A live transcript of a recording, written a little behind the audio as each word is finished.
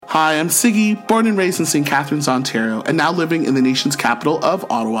Hi, I'm Siggy, born and raised in St. Catharines, Ontario, and now living in the nation's capital of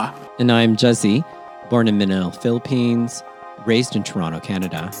Ottawa. And I'm Jesse, born in Manila, Philippines, raised in Toronto,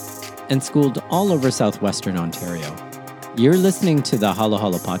 Canada, and schooled all over southwestern Ontario. You're listening to the Halo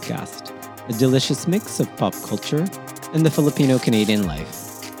Halo podcast, a delicious mix of pop culture and the Filipino-Canadian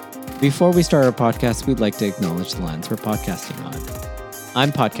life. Before we start our podcast, we'd like to acknowledge the lands we're podcasting on.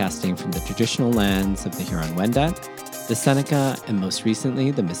 I'm podcasting from the traditional lands of the Huron-Wendat, the Seneca, and most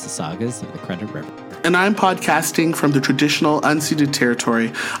recently, the Mississaugas of the Credit River. And I'm podcasting from the traditional unceded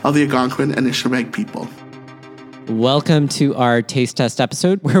territory of the Algonquin and Anishinaabe people. Welcome to our taste test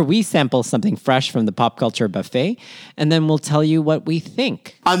episode where we sample something fresh from the pop culture buffet, and then we'll tell you what we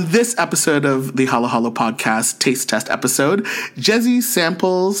think. On this episode of the Halo Halo podcast taste test episode, Jesse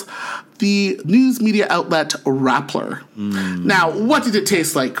samples the news media outlet Rappler. Now, what did it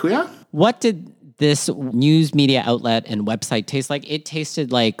taste like, Kuya? What did this news media outlet and website taste like? It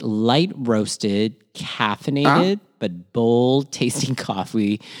tasted like light roasted, caffeinated, but bold tasting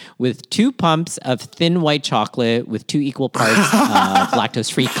coffee with 2 pumps of thin white chocolate with 2 equal parts of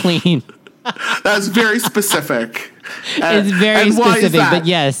lactose-free clean. That's very specific. It's very specific, that? But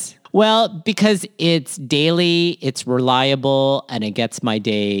yes. Well, because it's daily, it's reliable, and it gets my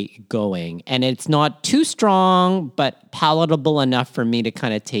day going. And it's not too strong, but palatable enough for me to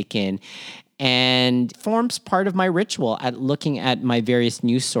kind of take in. And forms part of my ritual at looking at my various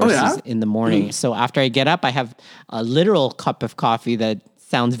news sources in the morning. So after I get up, I have a literal cup of coffee that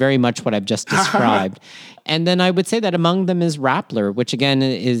sounds very much what I've just described. And then I would say that among them is Rappler, which again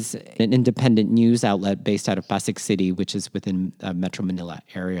is an independent news outlet based out of Pasig City, which is within Metro Manila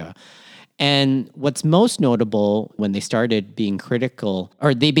area. And what's most notable when they started being critical,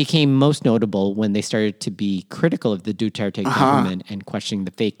 or they became most notable when they started to be critical of the Duterte government and questioning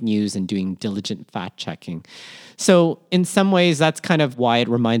the fake news and doing diligent fact checking. So in some ways, that's kind of why it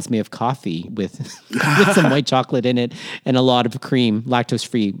reminds me of coffee with some white chocolate in it and a lot of cream,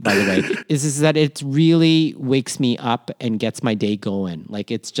 lactose-free, by the way, is that it really wakes me up and gets my day going.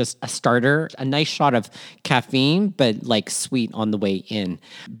 Like it's just a starter, a nice shot of caffeine, but like sweet on the way in.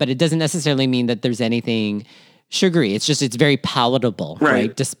 But it doesn't necessarily mean that there's anything sugary. It's just, it's very palatable,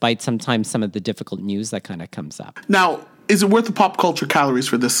 right? Despite sometimes some of the difficult news that kind of comes up. Now, is it worth the pop culture calories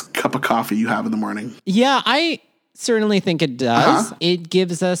for this cup of coffee you have in the morning? Yeah, I certainly think it does. It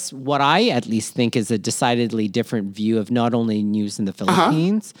gives us what I at least think is a decidedly different view of not only news in the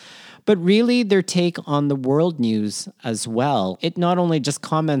Philippines, but really their take on the world news as well. It not only just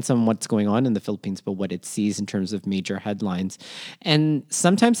comments on what's going on in the Philippines, but what it sees in terms of major headlines. And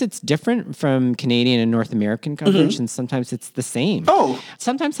sometimes it's different from Canadian and North American coverage, and sometimes it's the same.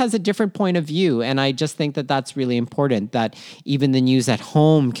 Sometimes has a different point of view. And I just think that that's really important, that even the news at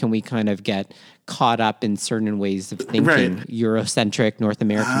home can we kind of get caught up in certain ways of thinking, Eurocentric, North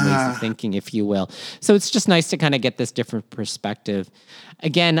American ways of thinking, if you will. So it's just nice to kind of get this different perspective.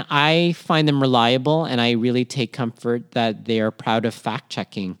 Again, I find them reliable, and I really take comfort that they are proud of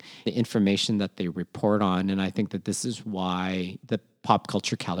fact-checking the information that they report on. And I think that this is why the pop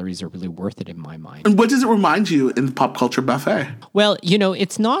culture calories are really worth it in my mind. And what does it remind you in the pop culture buffet? Well, you know,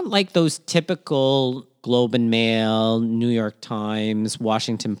 it's not like those typical Globe and Mail, New York Times,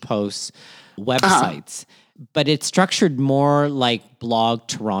 Washington Post websites, but it's structured more like Blog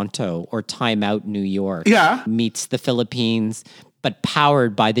Toronto or Time Out New York meets the Philippines, but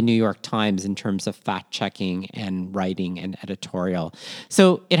powered by the New York Times in terms of fact-checking and writing and editorial.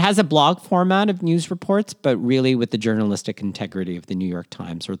 So it has a blog format of news reports, but really with the journalistic integrity of the New York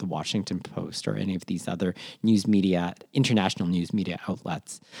Times or the Washington Post or any of these other news media, international news media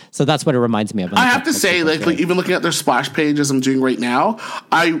outlets. So that's what it reminds me of. I have to say, like even looking at their splash page as I'm doing right now,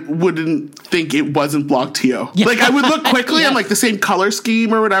 I wouldn't think it wasn't Blog TO. Like I would look quickly and like the same color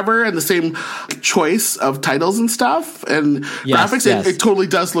scheme or whatever and the same choice of titles and stuff and graphics. It totally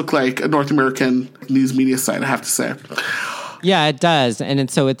does look like a North American news media site, I have to say. Yeah, it does. And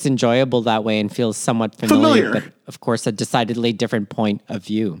so it's enjoyable that way and feels somewhat familiar. But of course, a decidedly different point of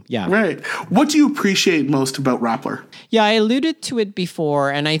view. Yeah. Right. What do you appreciate most about Rappler? Yeah, I alluded to it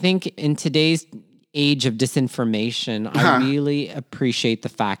before. And I think in today's age of disinformation, I really appreciate the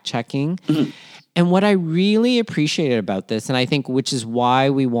fact-checking. And what I really appreciated about this, and I think which is why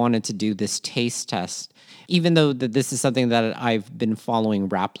we wanted to do this taste test, even though this is something that I've been following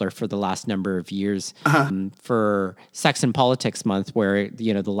Rappler for the last number of years, for Sex and Politics Month, where,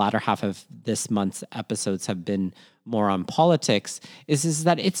 you know, the latter half of this month's episodes have been more on politics, is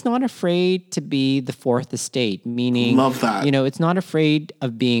that it's not afraid to be the fourth estate, meaning, love that. You know, it's not afraid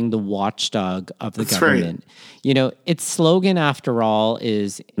of being the watchdog of the That's government. Right. You know, its slogan, after all,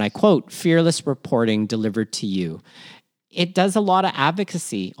 is, and I quote, "Fearless reporting delivered to you." it does a lot of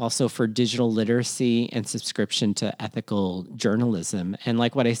advocacy also for digital literacy and subscription to ethical journalism. And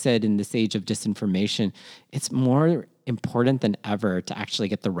like what I said, in this age of disinformation, it's more important than ever to actually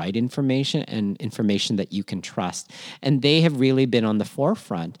get the right information and information that you can trust. And they have really been on the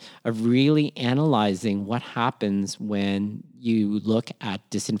forefront of really analyzing what happens when you look at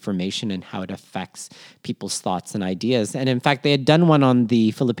disinformation and how it affects people's thoughts and ideas. And in fact, they had done one on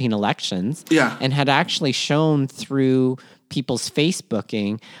the Philippine elections and had actually shown through people's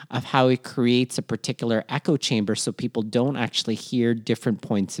Facebooking of how it creates a particular echo chamber so people don't actually hear different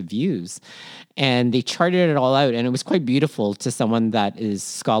points of views. And they charted it all out, and it was quite beautiful to someone that is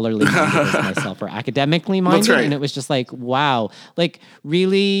scholarly minded as myself or academically minded. That's right. And it was just like, wow, like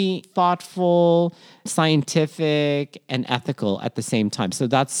really thoughtful, scientific, and ethical at the same time. So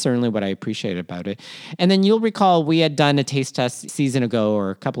that's certainly what I appreciate about it. And then you'll recall we had done a taste test season ago or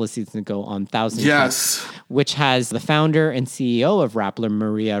a couple of seasons ago on Thousand Cuts, which has the founder and CEO of Rappler,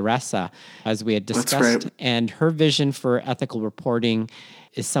 Maria Ressa, as we had discussed. That's right. And her vision for ethical reporting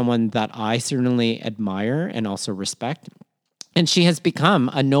is someone that I certainly admire and also respect. And she has become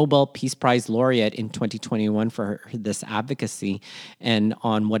a Nobel Peace Prize laureate in 2021 for this advocacy and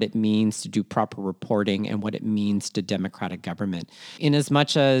on what it means to do proper reporting and what it means to democratic government. In as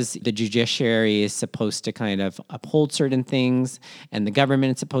much as the judiciary is supposed to kind of uphold certain things, and the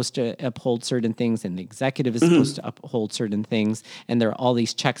government is supposed to uphold certain things, and the executive is supposed to uphold certain things, and there are all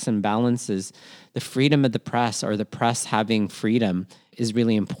these checks and balances, the freedom of the press, or the press having freedom, is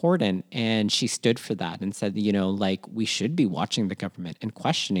really important. And she stood for that and said, you know, like, we should be watching the government and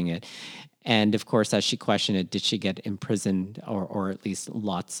questioning it. And of course, as she questioned it, did she get imprisoned or at least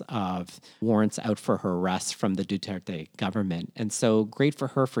lots of warrants out for her arrest from the Duterte government? And so great for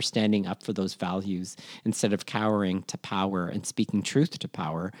her for standing up for those values instead of cowering to power and speaking truth to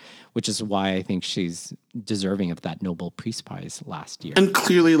power, which is why I think she's deserving of that Nobel Peace Prize last year. And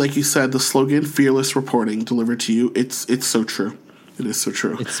clearly, like you said, the slogan, fearless reporting delivered to you, it's so true. It is so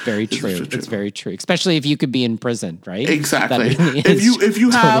true. It's very true. It's very true. Especially if you could be in prison, right? Exactly. Really if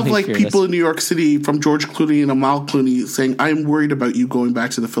you have totally like fearless. people in New York City from George Clooney and Amal Clooney saying, "I'm worried about you going back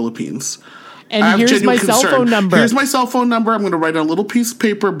to the Philippines." And here's my cell phone number. Here's my cell phone number. I'm going to write on a little piece of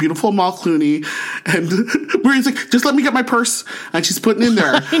paper, beautiful Amal Clooney. And where he's like, just let me get my purse. And she's putting in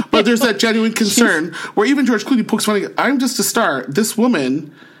there. But there's that genuine concern where even George Clooney pokes fun at, I'm just a star. This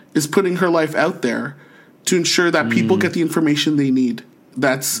woman is putting her life out there to ensure that people get the information they need.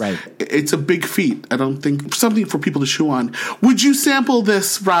 That's right. It's a big feat. I don't think something for people to chew on. Would you sample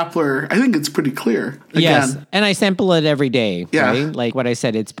this Rappler? I think it's pretty clear. Again. Yes, and I sample it every day. Yeah. Right? Like what I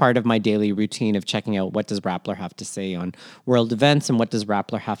said, it's part of my daily routine of checking out what does Rappler have to say on world events and what does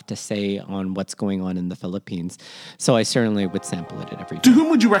Rappler have to say on what's going on in the Philippines. So I certainly would sample it every day. To whom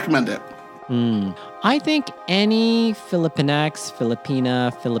would you recommend it? I think any Filipinx,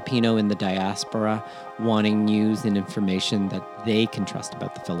 Filipina, Filipino in the diaspora wanting news and information that they can trust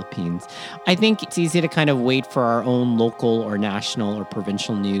about the Philippines. I think it's easy to kind of wait for our own local or national or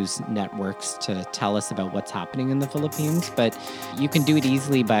provincial news networks to tell us about what's happening in the Philippines, but you can do it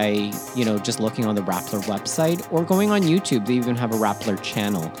easily by, just looking on the Rappler website or going on YouTube. They even have a Rappler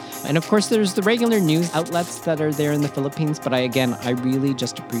channel. And of course, there's the regular news outlets that are there in the Philippines, but I really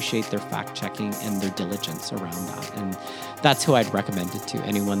just appreciate their fact-checking and their diligence around that. And that's who I'd recommend it to,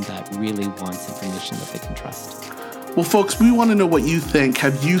 anyone that really wants information that they can trust. Well, folks, we want to know what you think.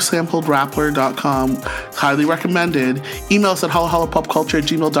 Have you sampled Rappler.com? Highly recommended. Email us at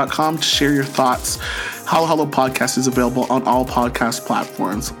hollowhollowpopculture@gmail.com to share your thoughts. Hollow Hollow Podcast is available on all podcast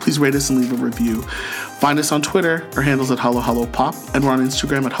platforms. Please rate us and leave a review. Find us on Twitter. Our handle's at hollowhollowpop, and we're on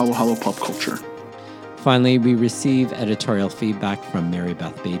Instagram at hollowhollowpopculture. Finally, we receive editorial feedback from Mary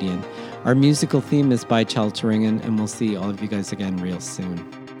Beth Badian. Our musical theme is by Chel Turingen, and we'll see all of you guys again real soon.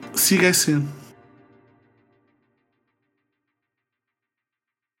 See you guys soon.